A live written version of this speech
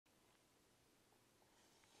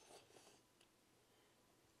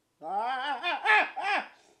Let's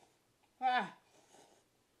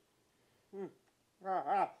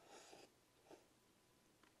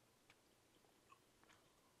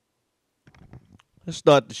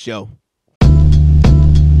start the show.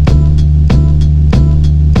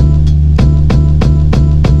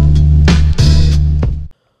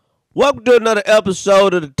 Welcome to another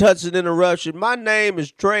episode of the Tutson Interruption. My name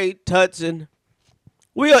is Trey Tutson.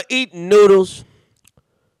 We are eating noodles,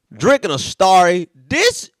 drinking a Starry.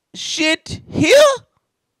 This shit here,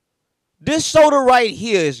 this soda right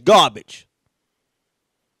here is garbage.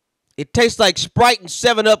 It tastes like Sprite and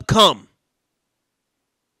 7-Up cum.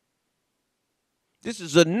 This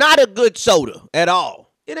is not a good soda at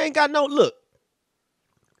all. It ain't got no look.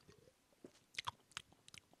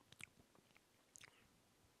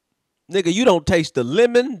 Nigga, you don't taste the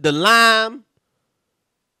lemon, the lime,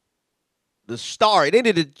 the Starry. They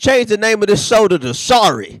need to change the name of this soda to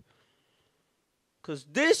Sorry. Because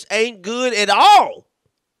this ain't good at all.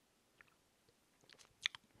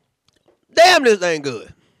 Damn, this ain't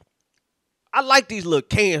good. I like these little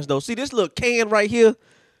cans, though. See, this little can right here?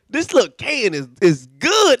 This little can is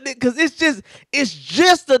good because it's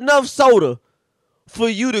just enough soda for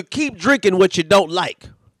you to keep drinking what you don't like.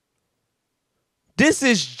 This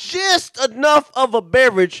is just enough of a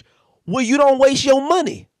beverage where you don't waste your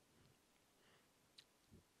money.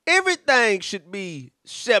 Everything should be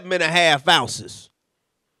 7.5 ounces.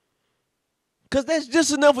 Because that's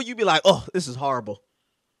just enough for you to be like, oh, this is horrible.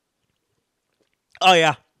 Oh,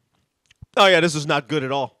 yeah. Oh, yeah, this is not good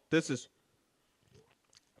at all.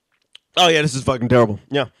 Oh, yeah, this is fucking terrible.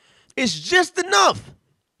 Yeah. It's just enough.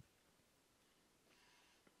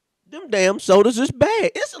 Them damn sodas is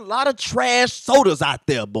bad. It's a lot of trash sodas out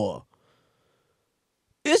there, boy.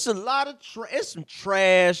 It's a lot of it's some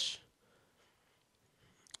trash.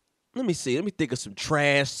 Let me see. Let me think of some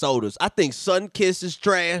trash sodas. I think Sunkiss is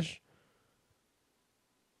trash.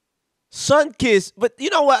 Sunkiss, but you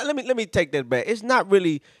know what? Let me take that back. It's not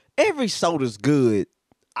really, every soda's good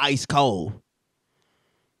ice cold.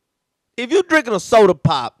 If you're drinking a soda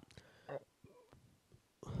pop,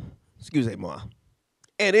 excuse me, ma,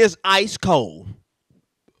 and it's ice cold,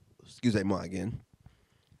 excuse me, ma again,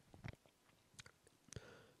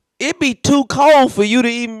 it be too cold for you to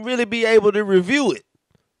even really be able to review it.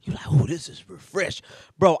 You're like, oh, this is refreshed.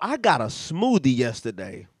 Bro, I got a smoothie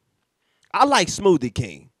yesterday. I like Smoothie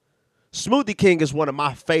King. Smoothie King is one of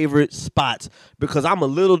my favorite spots because I'm a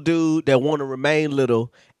little dude that want to remain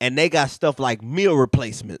little, and they got stuff like meal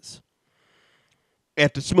replacements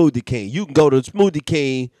at the Smoothie King. You can go to Smoothie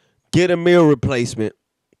King, get a meal replacement,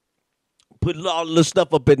 put all the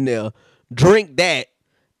stuff up in there, drink that,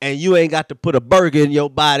 and you ain't got to put a burger in your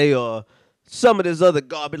body or some of this other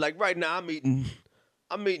garbage. Like right now, I'm eating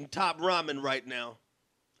Top Ramen right now.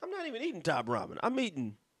 I'm not even eating Top Ramen. I'm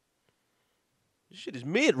eating, this shit is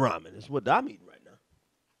mid ramen. Is what I'm eating right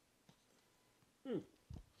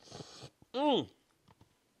now.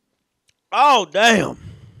 Oh, damn.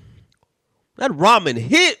 That ramen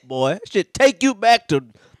hit, boy. That should take you back to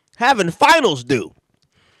having finals do.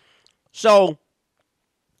 So,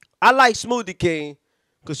 I like Smoothie King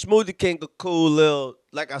because Smoothie King a cool little,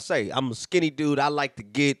 like I say, I'm a skinny dude. I like to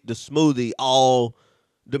get the smoothie, all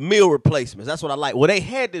the meal replacements. That's what I like. Well, they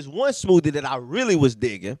had this one smoothie that I really was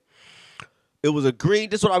digging. It was a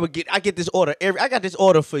green. This is what I would get. I get this order I got this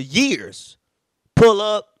order for years. Pull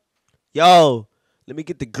up. Yo, let me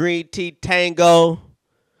get the green tea tango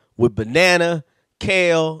with banana,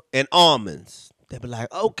 kale, and almonds. They be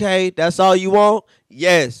like, okay, that's all you want?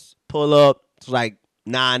 Yes. Pull up. It's like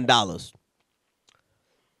 $9.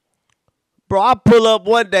 Bro, I pull up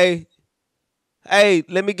one day. Hey,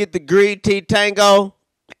 let me get the green tea tango.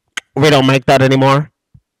 We don't make that anymore.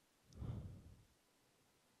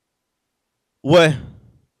 What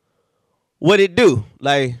it do?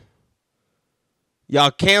 Like,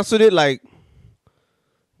 y'all canceled it? Like,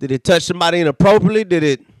 did it touch somebody inappropriately?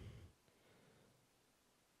 Did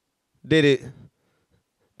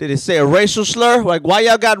it say a racial slur? Like, why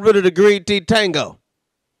y'all got rid of the green tea tango?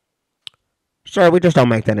 Sir, we just don't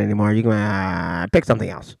make that anymore. You can pick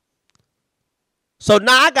something else. So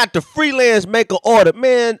now I got to freelance make an order.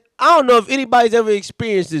 Man, I don't know if anybody's ever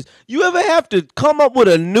experienced this. You ever have to come up with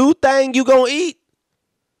a new thing you gonna eat?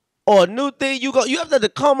 Or a new thing you have to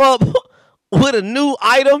come up with a new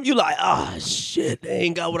item? You like, ah, shit, they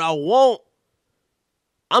ain't got what I want.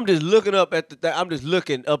 I'm just looking up at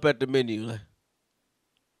the menu.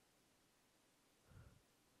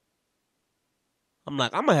 I'm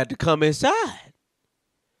like, I'm gonna have to come inside.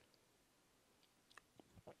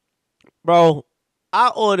 Bro, I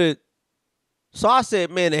ordered, so I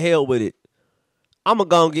said, man, the hell with it. I'm gonna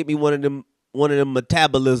go and get me one of them one of them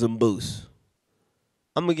metabolism boosts.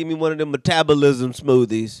 I'm gonna give me one of them metabolism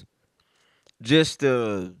smoothies. Just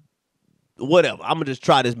whatever. I'm gonna just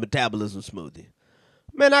try this metabolism smoothie.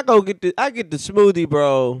 Man, I get the smoothie,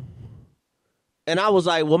 bro. And I was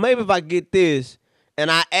like, well, maybe if I get this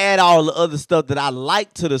and I add all the other stuff that I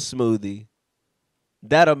like to the smoothie,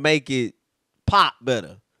 that'll make it pop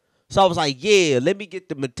better. So I was like, yeah, let me get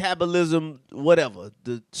the metabolism, whatever,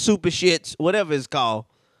 the super shits, whatever it's called.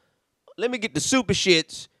 Let me get the super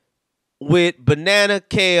shits with banana,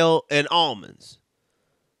 kale, and almonds.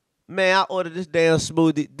 Man, I ordered this damn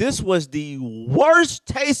smoothie. This was the worst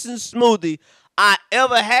tasting smoothie I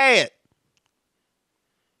ever had.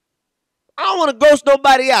 I don't want to ghost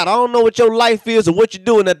nobody out. I don't know what your life is or what you're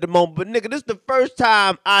doing at the moment. But, nigga, this is the first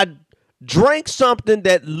time I drank something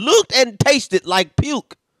that looked and tasted like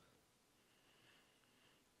puke.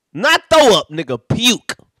 Not throw up, nigga.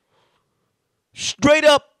 Puke. Straight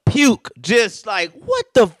up puke. Just like, what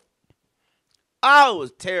the... Oh, it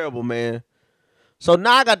was terrible, man. So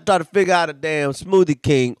now I got to try to figure out a damn Smoothie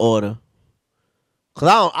King order.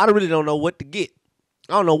 Because I really don't know what to get.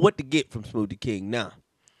 I don't know what to get from Smoothie King now.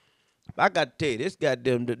 I got to tell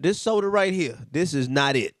you, this soda right here, this is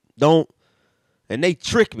not it. And they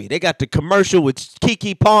trick me. They got the commercial with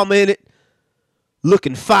Keke Palmer in it.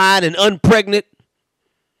 Looking fine and unpregnant.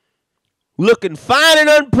 Looking fine and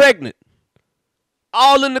unpregnant.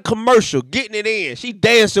 All in the commercial, getting it in. She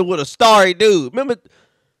dancing with a starry dude. Remember,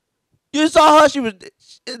 you saw her? She was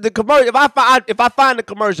the commercial. If I find the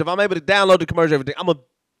commercial, if I'm able to download the commercial, everything, I'm gonna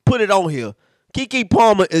put it on here. Keke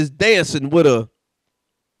Palmer is dancing with a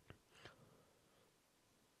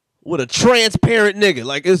transparent nigga.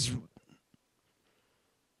 Like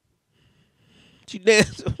she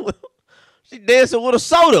dancing with a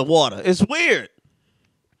soda water. It's weird.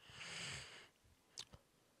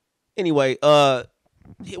 Anyway,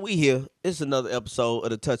 we here. It's another episode of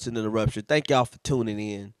the Tutson Interruption. Thank y'all for tuning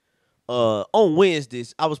in. On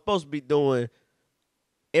Wednesdays, I was supposed to be doing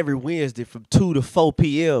every Wednesday from 2 to 4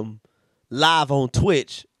 p.m. live on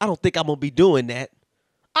Twitch. I don't think I'm going to be doing that.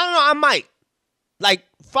 I don't know. I might. Like,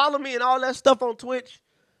 follow me and all that stuff on Twitch.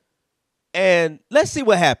 And let's see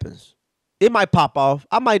what happens. It might pop off.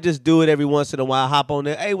 I might just do it every once in a while. Hop on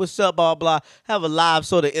there. Hey, what's up, blah, blah. Have a live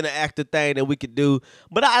sort of interactive thing that we could do.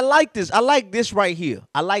 But I like this. I like this right here.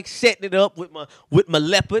 I like setting it up with my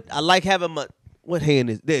leopard. I like having my... What hand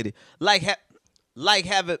is there? Like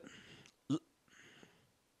having...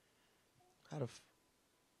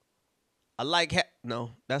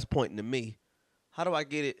 No, that's pointing to me. How do I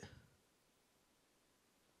get it?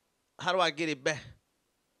 How do I get it back?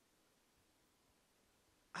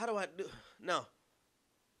 How do I do? No.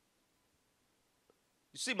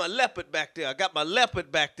 You see my leopard back there. I got my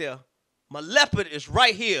leopard back there. My leopard is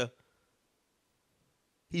right here.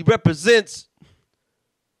 He represents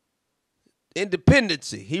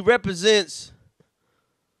independency. He represents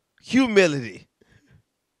humility.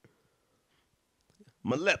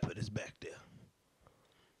 My leopard is back there.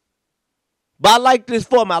 But I like this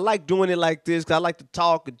format. I like doing it like this because I like to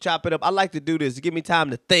talk and chop it up. I like to do this. Give me time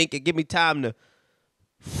to think and give me time to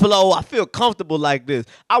flow. I feel comfortable like this.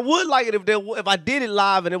 I would like it if I did it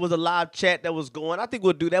live and it was a live chat that was going. I think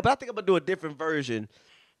we'll do that. But I think I'm going to do a different version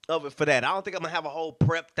of it for that. I don't think I'm going to have a whole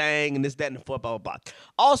prep thing and this, that, and the fourth, blah, blah, blah.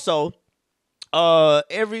 Also,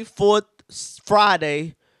 every fourth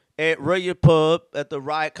Friday at Royal Pub at the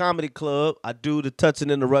Riot Comedy Club, I do the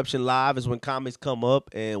Tutson Interruption live. Is when comics come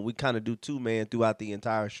up and we kind of do two-man throughout the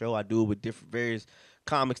entire show. I do it with different various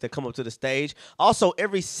comics that come up to the stage. Also,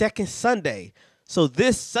 every second Sunday. So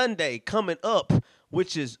this Sunday coming up,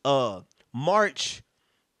 which is March,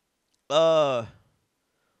 what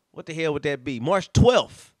the hell would that be? March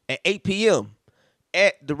 12th at 8 p.m.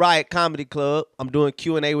 at the Riot Comedy Club. I'm doing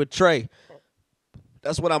Q&A with Trey.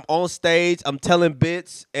 That's when I'm on stage, I'm telling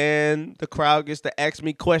bits, and the crowd gets to ask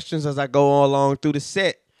me questions as I go along through the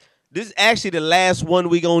set. This is actually the last one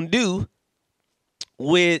we gonna do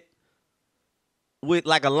with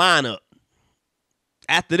like a lineup.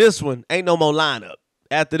 After this one, ain't no more lineup.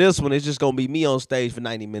 After this one, it's just gonna be me on stage for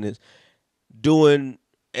 90 minutes, doing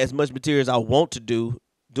as much material as I want to do,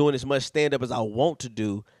 doing as much stand-up as I want to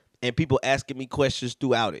do, and people asking me questions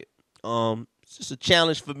throughout it. It's just a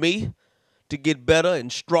challenge for me to get better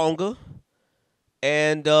and stronger.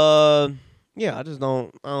 And yeah, I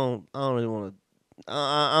don't really want to.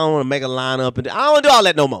 I don't want to make a lineup, and I don't want to do all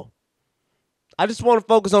that no more. I just want to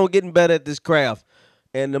focus on getting better at this craft.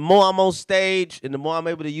 And the more I'm on stage, and the more I'm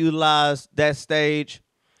able to utilize that stage,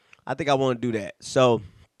 I think I want to do that. So,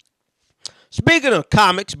 speaking of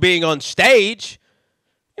comics being on stage,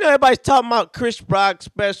 you know, everybody's talking about Chris Rock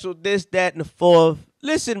special, this, that, and the fourth.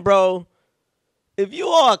 Listen, bro. if you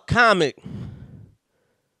are a comic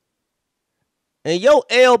and your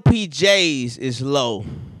LPJs is low,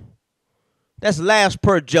 that's laughs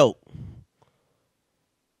per joke,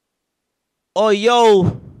 or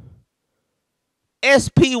your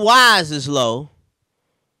SPYs is low,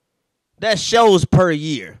 that's shows per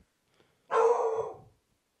year.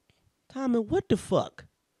 Tommy, what the fuck?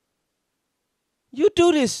 You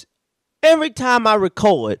do this every time I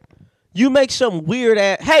record. You make some weird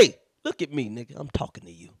ass. Hey, look at me, nigga. I'm talking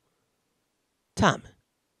to you. Tommy,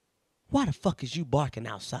 why the fuck is you barking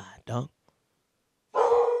outside, dog?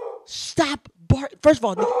 Stop barking. First of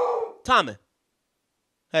all, nigga. Tommy.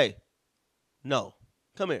 Hey. No.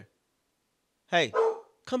 Come here. Hey.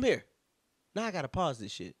 Come here. Now I gotta pause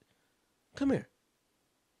this shit. Come here.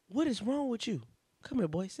 What is wrong with you? Come here,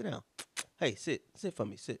 boy. Sit down. Hey, sit. Sit for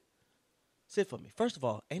me. Sit. Sit for me. First of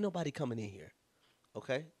all, ain't nobody coming in here.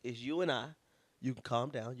 Okay? It's you and I. You can calm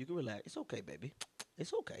down. You can relax. It's okay, baby.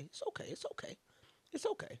 It's okay. It's okay. It's okay. It's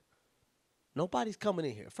okay. Nobody's coming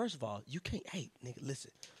in here. First of all, you can't. Hey, nigga,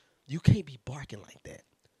 listen. You can't be barking like that.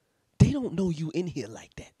 They don't know you in here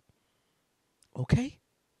like that. Okay?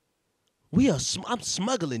 I'm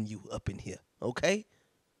smuggling you up in here. Okay?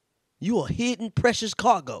 You are hidden precious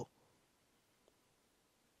cargo.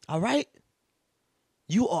 All right?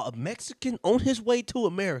 You are a Mexican on his way to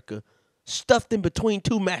America, stuffed in between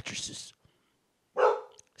two mattresses.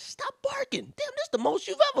 Stop barking. Damn, that's the most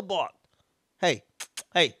you've ever barked. Hey,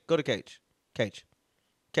 go to cage. Cage.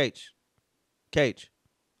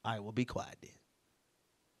 All right, well, be quiet then.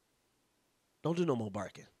 Don't do no more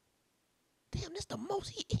barking. Damn, that's the most.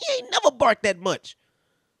 He ain't never barked that much.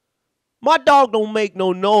 My dog don't make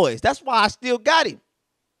no noise. That's why I still got him.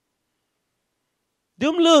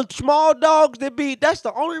 Them little small dogs that's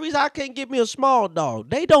the only reason I can't get me a small dog.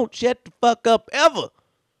 They don't shut the fuck up ever.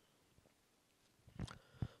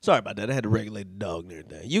 Sorry about that. I had to regulate the dog and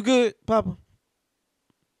everything. You good, Papa?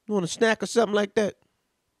 You want a snack or something like that?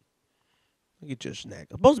 I'll get you a snack.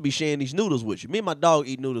 I'm supposed to be sharing these noodles with you. Me and my dog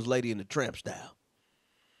eat noodles Lady in the Tramp style.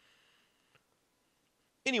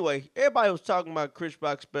 Anyway, everybody was talking about Chris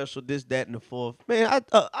Rock special, this, that, and the fourth. Man,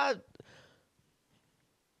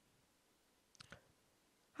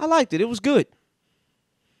 I liked it. It was good.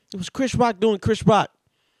 It was Chris Rock doing Chris Rock.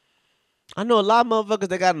 I know a lot of motherfuckers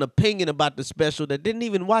that got an opinion about the special that didn't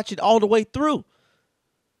even watch it all the way through.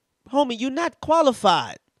 Homie, you're not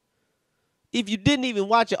qualified if you didn't even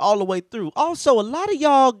watch it all the way through. Also, a lot of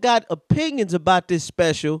y'all got opinions about this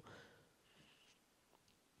special.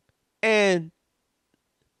 And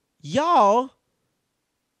y'all,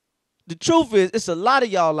 the truth is, it's a lot of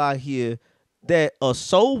y'all out here that are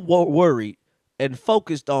so worried and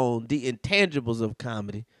focused on the intangibles of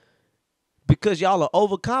comedy because y'all are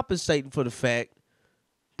overcompensating for the fact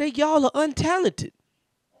that y'all are untalented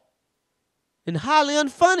and highly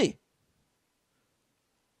unfunny.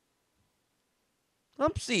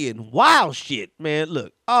 I'm seeing wild shit, man.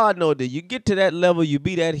 Look, all I know that you get to that level, you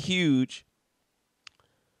be that huge,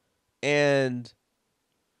 and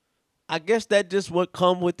I guess that just what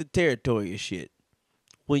come with the territory of shit.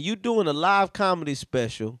 When you doing a live comedy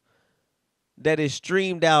special that is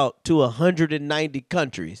streamed out to 190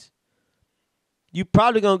 countries, you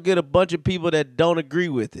probably gonna get a bunch of people that don't agree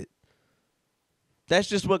with it. That's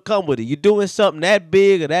just what come with it. You're doing something that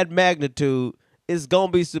big or that magnitude, it's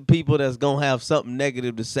gonna be some people that's gonna have something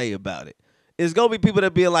negative to say about it. It's gonna be people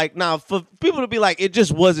that be like, nah, for people to be like, it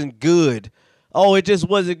just wasn't good. Oh, it just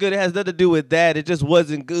wasn't good. It has nothing to do with that. It just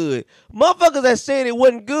wasn't good. Motherfuckers that said it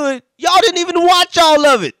wasn't good, y'all didn't even watch all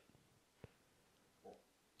of it.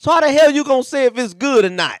 So how the hell you gonna say if it's good or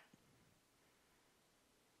not?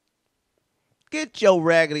 Get your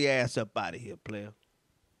raggedy ass up out of here, player.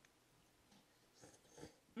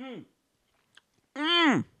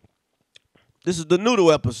 This is the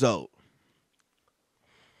Noodle episode.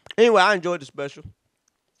 Anyway, I enjoyed the special.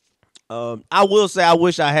 I will say I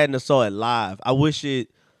wish I hadn't saw it live. I wish there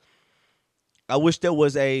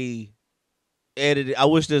was a edited. I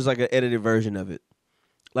wish there's like an edited version of it,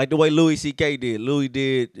 like the way Louis C.K. did. Louis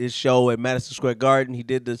did his show at Madison Square Garden. He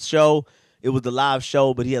did the show. It was the live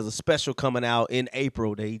show, but he has a special coming out in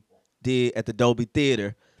April that he did at the Dolby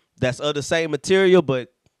Theater. That's of the same material,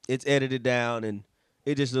 but it's edited down and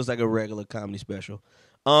it just looks like a regular comedy special.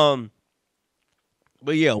 But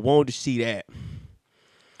yeah, wanted to see that.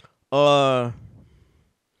 I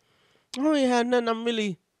don't even have nothing I'm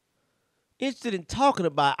really interested in talking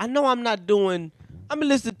about. I know I've been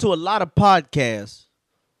listening to a lot of podcasts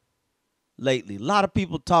lately. A lot of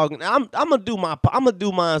people talking. I'm gonna do mine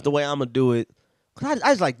the way I'm gonna do it. Cause I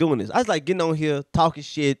just like doing this. I just like getting on here, talking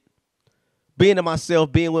shit, being to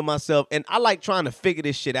myself, being with myself, and I like trying to figure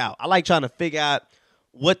this shit out. I like trying to figure out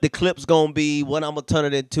what the clip's gonna be, what I'm gonna turn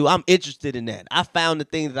it into. I'm interested in that. I found the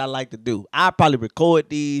things that I like to do. I probably record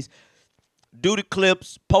these, do the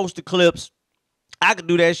clips, post the clips. I could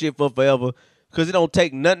do that shit for forever because it don't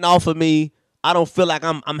take nothing off of me. I don't feel like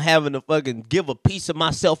I'm having to fucking give a piece of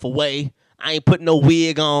myself away. I ain't putting no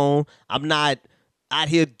wig on. I'm not out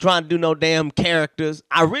here trying to do no damn characters.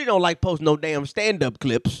 I really don't like posting no damn stand-up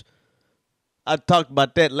clips. I talked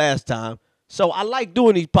about that last time. So I like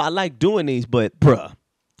doing these. I like doing these, but bruh,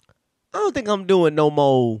 I don't think I'm doing no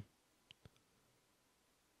more.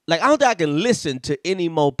 Like, I don't think I can listen to any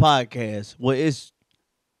more podcasts where it's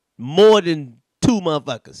more than two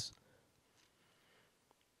motherfuckers.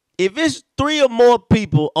 If it's 3 or more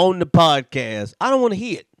people on the podcast, I don't want to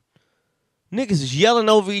hear it. Niggas is yelling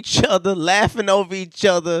over each other, laughing over each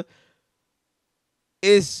other.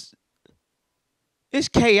 It's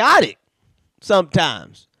chaotic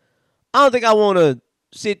sometimes. I don't think I want to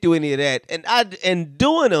sit through any of that. And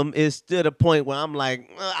doing them is to the point where I'm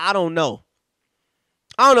like, I don't know.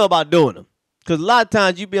 I don't know about doing them. Because a lot of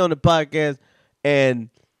times you be on the podcast and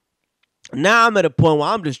now I'm at a point where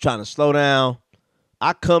I'm just trying to slow down.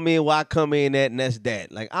 I come in where I come in at, and that's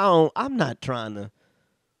that. Like, I'm not trying to.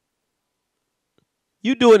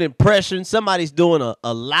 You do an impression. Somebody's doing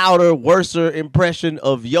a louder, worser impression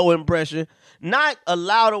of your impression. Not a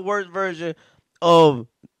louder, worse version of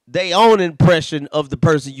their own impression of the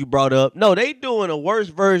person you brought up. No, they doing a worse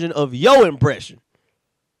version of your impression.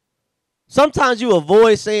 Sometimes you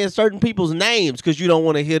avoid saying certain people's names because you don't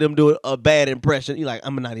want to hear them do a bad impression. You're like,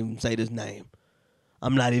 I'm not even say this name.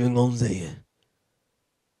 I'm not even going to say it.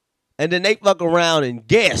 And then they fuck around and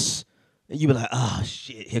guess. And you be like, oh,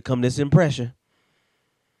 shit, here come this impression.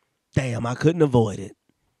 Damn, I couldn't avoid it.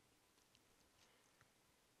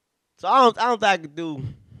 So I don't think I could do.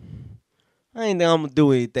 I ain't think I'm going to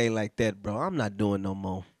do anything like that, bro. I'm not doing no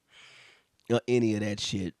more. Any of that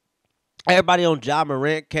shit. Everybody on Ja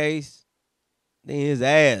Morant case, they in his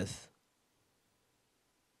ass.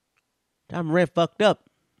 Ja Morant fucked up.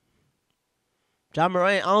 Ja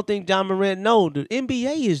Morant, I don't think Ja Morant know. The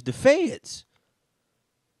NBA is the feds.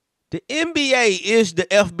 The NBA is the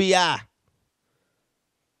FBI.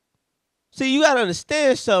 See, you got to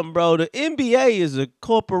understand something, bro. The NBA is a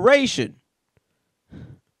corporation.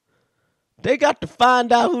 They got to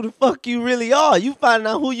find out who the fuck you really are. You find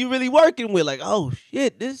out who you really working with. Like, oh,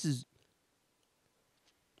 shit, this is...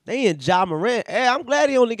 They in Ja Morant. Hey, I'm glad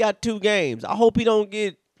he only got 2 games. I hope he don't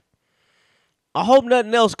get... I hope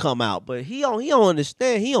nothing else come out. But he don't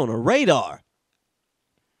understand. He on a radar.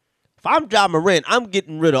 If I'm Ja Morant, I'm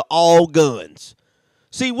getting rid of all guns.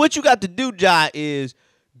 See, what you got to do, Ja, is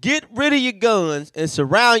get rid of your guns and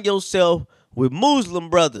surround yourself with Muslim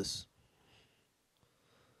brothers.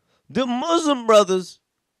 The Muslim brothers,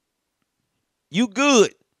 you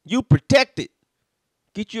good. You protected.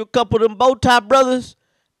 Get you a couple of them bow tie brothers,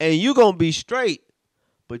 and you going to be straight.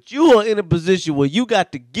 But you are in a position where you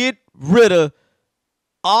got to get rid of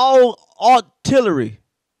all artillery.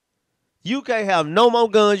 You can't have no more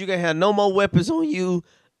guns. You can't have no more weapons on you.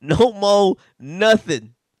 No more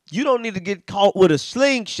nothing. You don't need to get caught with a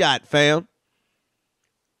slingshot, fam.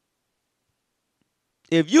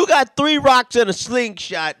 If you got 3 rocks and a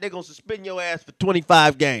slingshot, they're going to suspend your ass for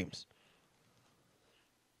 25 games.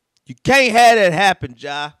 You can't have that happen,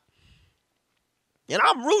 Ja. And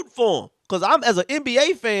I'm rooting for him. Because I'm, as an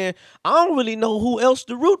NBA fan, I don't really know who else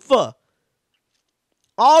to root for.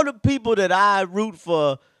 All the people that I root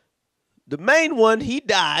for, the main one, he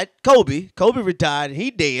died. Kobe. Kobe retired.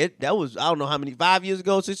 He dead. That was, I don't know how many, 5 years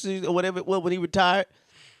ago, 6 years, or whatever it was when he retired.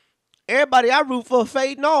 Everybody I root for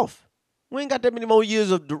fading off. We ain't got that many more years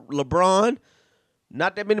of LeBron.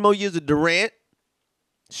 Not that many more years of Durant,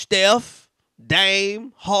 Steph,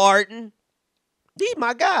 Dame, Harden. These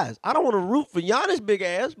my guys. I don't want to root for Giannis big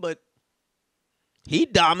ass, but he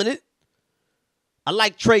dominant. I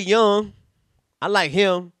like Trae Young. I like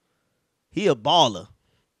him. He a baller.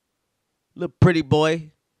 Little pretty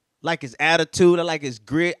boy. Like his attitude. I like his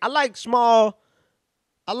grit. I like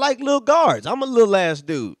little guards. I'm a little ass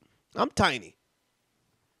dude. I'm tiny.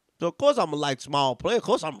 So, of course, I'm going to like small players. Of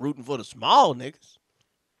course, I'm rooting for the small niggas.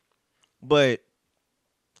 But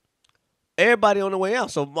everybody on the way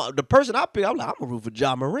out. So, the person I pick, I'm like, I'm going to root for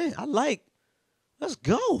Ja Morant. Let's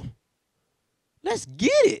go. Let's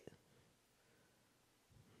get it.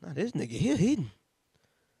 Now, this nigga here, this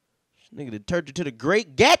nigga that turned into the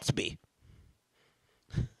Great Gatsby.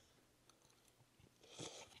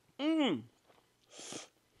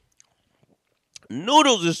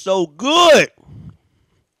 Noodles is so good.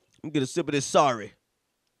 Let me get a sip of this sorry.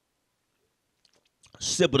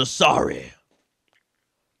 Sip of the sorry.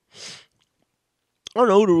 I don't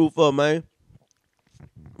know who to root for, man.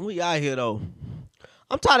 We out here though.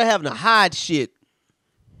 I'm tired of having to hide shit.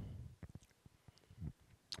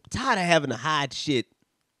 Tired of having to hide shit.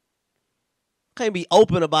 Can't be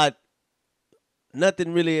open about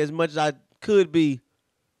nothing really as much as I could be.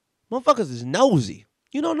 Motherfuckers is nosy.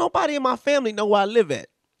 You know, nobody in my family know where I live at.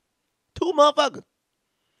 2 motherfuckers.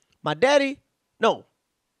 My daddy, no.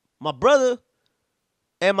 My brother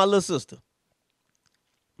and my little sister.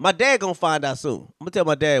 My dad gonna find out soon. I'm gonna tell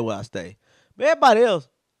my dad where I stay. But everybody else,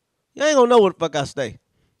 you ain't gonna know where the fuck I stay.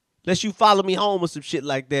 Unless you follow me home or some shit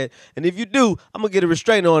like that. And if you do, I'm gonna get a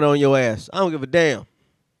restraining order on your ass. I don't give a damn.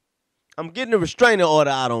 I'm getting a restraining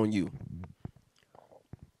order out on you.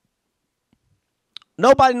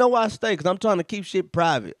 Nobody know where I stay because I'm trying to keep shit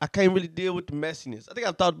private. I can't really deal with the messiness. I think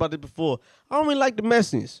I've talked about this before. I don't really like the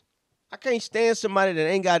messiness. I can't stand somebody that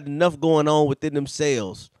ain't got enough going on within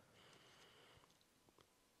themselves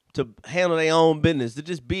to handle their own business, to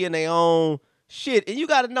just be in their own shit. And you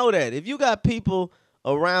got to know that. If you got people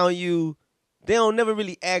around you, they don't never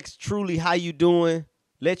really ask truly how you doing,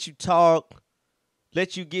 let you talk,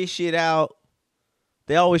 let you get shit out.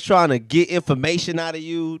 They always trying to get information out of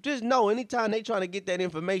you. Just know anytime they trying to get that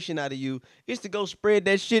information out of you, it's to go spread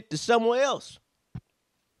that shit to somewhere else.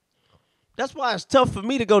 That's why it's tough for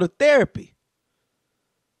me to go to therapy.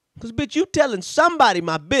 Because, bitch, you telling somebody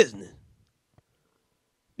my business.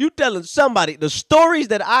 You telling somebody the stories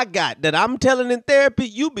that I got that I'm telling in therapy,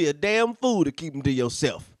 you be a damn fool to keep them to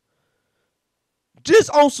yourself. Just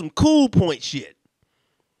on some cool point shit.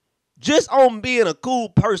 Just on being a cool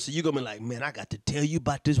person, you going to be like, man, I got to tell you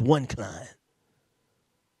about this one client.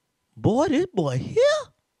 Boy, this boy here.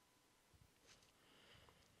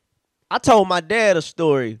 I told my dad a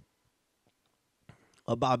story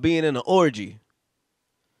about being in an orgy.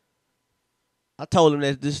 I told him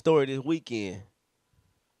that this story this weekend.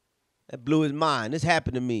 That blew his mind. This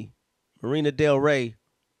happened to me. Marina Del Rey.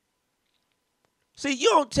 See, you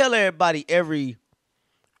don't tell everybody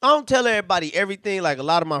I don't tell everybody everything like a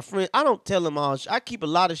lot of my friends. I don't tell them all. I keep a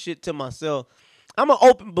lot of shit to myself. I'm an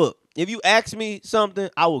open book. If you ask me something,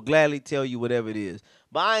 I will gladly tell you whatever it is.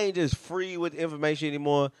 But I ain't just free with information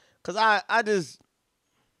anymore. Cause I just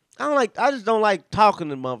don't like talking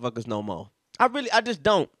to motherfuckers no more. I just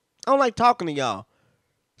don't. I don't like talking to y'all.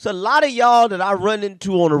 So a lot of y'all that I run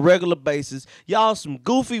into on a regular basis, y'all some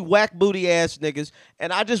goofy, whack booty ass niggas,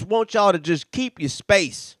 and I just want y'all to just keep your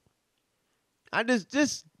space. I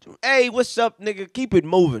just, hey, what's up, nigga? Keep it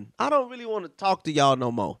moving. I don't really want to talk to y'all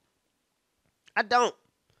no more. I don't.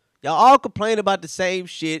 Y'all all complain about the same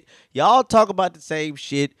shit. Y'all talk about the same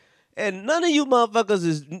shit. And none of you motherfuckers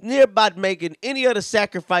is nearby making any of the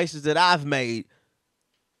sacrifices that I've made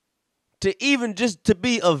to even just to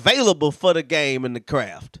be available for the game and the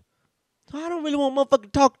craft. So I don't really want motherfucker to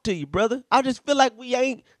talk to you, brother. I just feel like we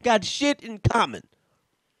ain't got shit in common.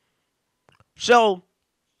 So,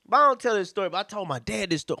 I don't tell this story, but I told my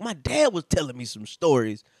dad this story. My dad was telling me some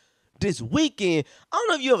stories this weekend. I don't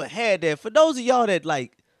know if you ever had that. For those of y'all that,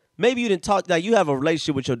 like, maybe you didn't talk, like, you have a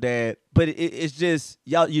relationship with your dad, but it's just,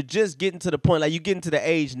 y'all, you're just getting to the point, like, you're getting to the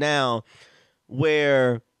age now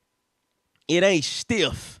where it ain't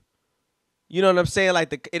stiff. You know what I'm saying?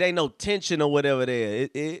 Like, it ain't no tension or whatever there.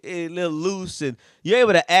 It a little loose, and you're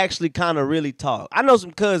able to actually kind of really talk. I know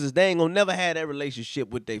some cousins, they ain't gonna never have that relationship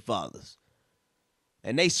with their fathers.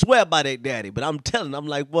 And they swear by their daddy, but I'm telling them, I'm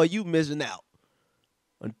like, boy, you missing out.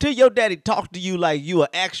 Until your daddy talk to you like you an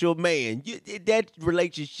actual man, that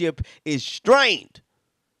relationship is strained.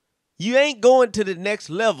 You ain't going to the next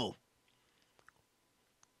level.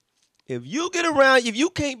 If you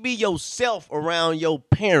can't be yourself around your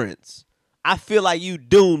parents, I feel like you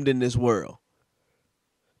doomed in this world.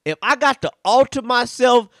 If I got to alter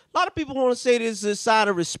myself, a lot of people want to say this is a sign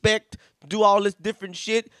of respect, do all this different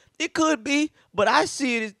shit. It could be, but I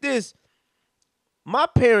see it as this. My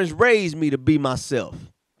parents raised me to be myself.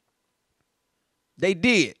 They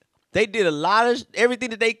did. They did a lot of everything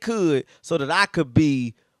that they could so that I could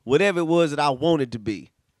be whatever it was that I wanted to be.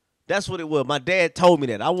 That's what it was. My dad told me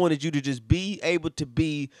that. I wanted you to just be able to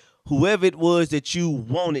be whoever it was that you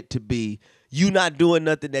wanted to be. You not doing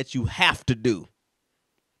nothing that you have to do.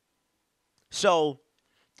 So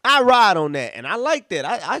I ride on that, and I like that.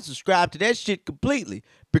 I subscribe to that shit completely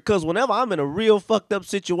because whenever I'm in a real fucked up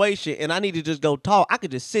situation and I need to just go talk, I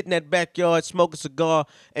could just sit in that backyard, smoke a cigar,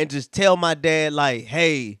 and just tell my dad, like,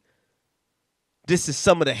 hey, this is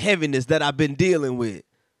some of the heaviness that I've been dealing with.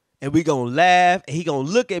 And we gonna laugh, and he gonna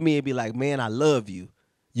look at me and be like, man, I love you.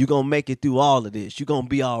 You gonna make it through all of this. You gonna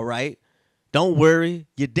be all right. Don't worry.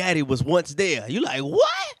 Your daddy was once there. You like, what?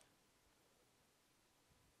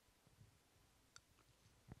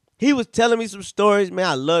 He was telling me some stories. Man,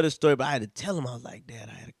 I love this story, but I had to tell him. I was like, Dad,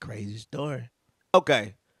 I had a crazy story.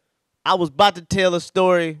 Okay. I was about to tell a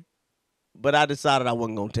story, but I decided I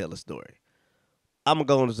wasn't going to tell a story. I'm going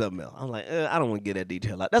to go on to something else. I'm like, I don't want to get that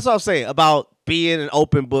detail out. That's what I'm saying about being an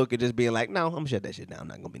open book and just being like, no, I'm going to shut that shit down. I'm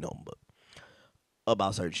not going to be no open book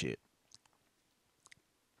about certain shit.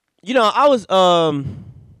 You know, I was talking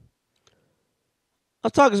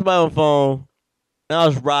to somebody on the phone, and I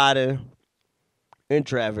was riding in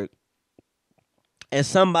traffic, and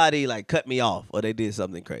somebody like cut me off or they did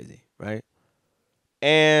something crazy, right?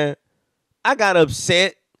 And I got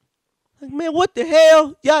upset. Like, man, what the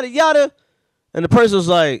hell? Yada, yada. And the person was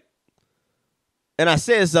like, and I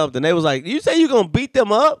said something. They was like, you say you going to beat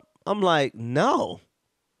them up? I'm like, no.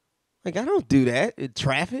 Like, I don't do that in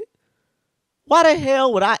traffic. Why the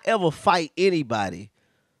hell would I ever fight anybody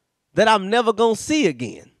that I'm never going to see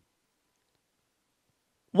again?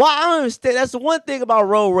 Why? I don't understand. That's the one thing about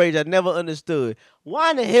road rage I never understood.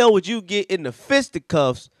 Why in the hell would you get in the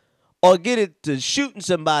fisticuffs or get into shooting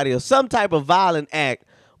somebody or some type of violent act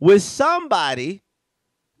with somebody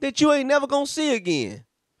that you ain't never going to see again?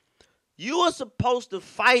 You are supposed to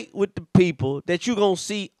fight with the people that you're going to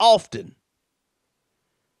see often.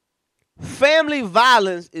 Family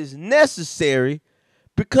violence is necessary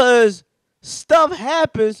because stuff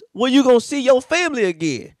happens when you're going to see your family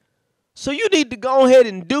again. So you need to go ahead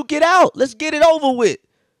and duke it out. Let's get it over with.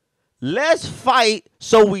 Let's fight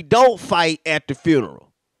so we don't fight at the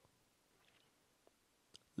funeral.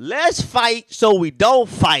 Let's fight so we don't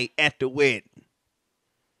fight at the wedding.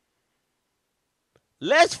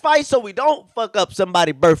 Let's fight so we don't fuck up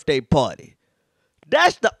somebody's birthday party.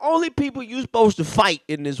 That's the only people you're supposed to fight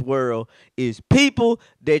in this world is people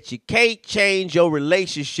that you can't change your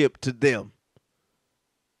relationship to them.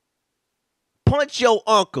 Punch your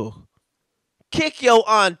uncle. Kick your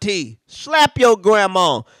auntie. Slap your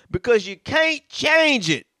grandma because you can't change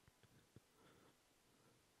it.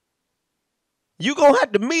 You're going to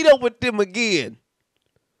have to meet up with them again.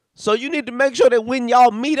 So you need to make sure that when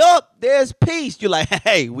y'all meet up, there's peace. You're like,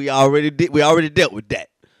 hey, we already dealt with that.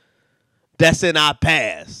 That's in our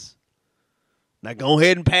past. Now go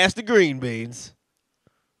ahead and pass the green beans.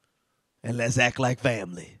 And let's act like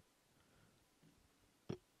family.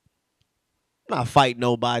 I'm not fighting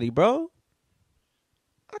nobody, bro.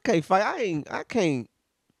 I can't fight. I can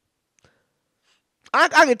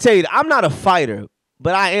tell you that I'm not a fighter,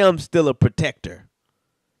 but I am still a protector.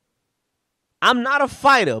 I'm not a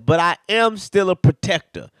fighter, but I am still a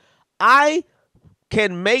protector. I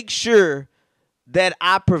can make sure that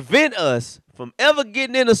I prevent us from ever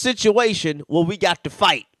getting in a situation where we got to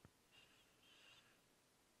fight.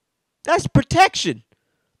 That's protection.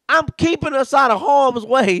 I'm keeping us out of harm's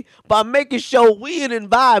way by making sure we in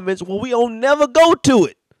environments where we don't never go to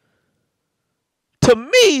it. To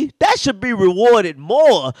me, that should be rewarded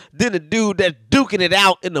more than a dude that's duking it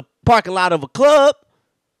out in the parking lot of a club.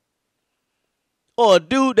 Or a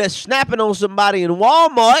dude that's snapping on somebody in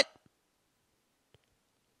Walmart.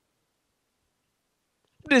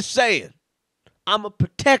 I'm just saying. I'm a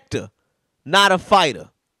protector, not a fighter.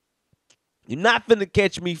 You're not finna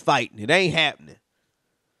catch me fighting. It ain't happening.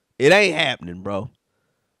 It ain't happening, bro.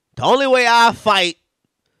 The only way I fight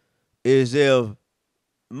is if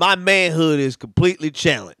my manhood is completely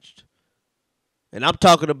challenged. And I'm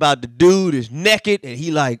talking about the dude is naked and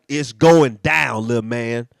he like, it's going down, little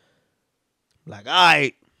man. Like, all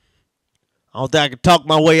right, I don't think I can talk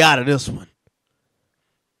my way out of this one.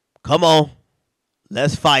 Come on,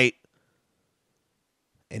 let's fight.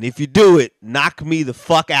 And if you do it, knock me the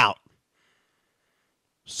fuck out.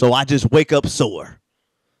 So I just wake up sore.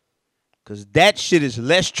 Because that shit is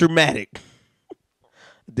less traumatic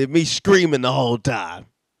than me screaming the whole time.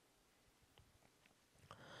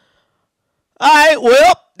 All right,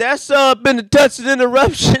 well, that's been the Tutson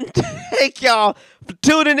Interruption. Thank y'all for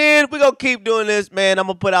tuning in. We're going to keep doing this, man. I'm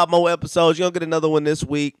going to put out more episodes. You're going to get another one this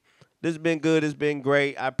week. This has been good. It's been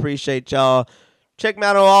great. I appreciate y'all. Check me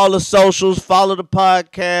out on all the socials. Follow the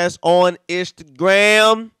podcast on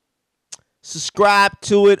Instagram. Subscribe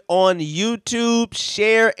to it on YouTube.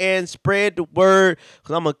 Share and spread the word.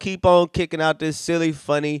 Because I'm going to keep on kicking out this silly,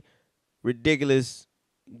 funny, ridiculous,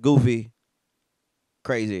 goofy,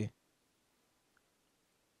 crazy,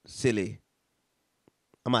 silly.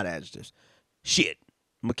 I'm out of adjectives. Shit.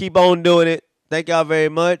 I'm going to keep on doing it. Thank y'all very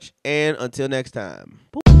much. And until next time.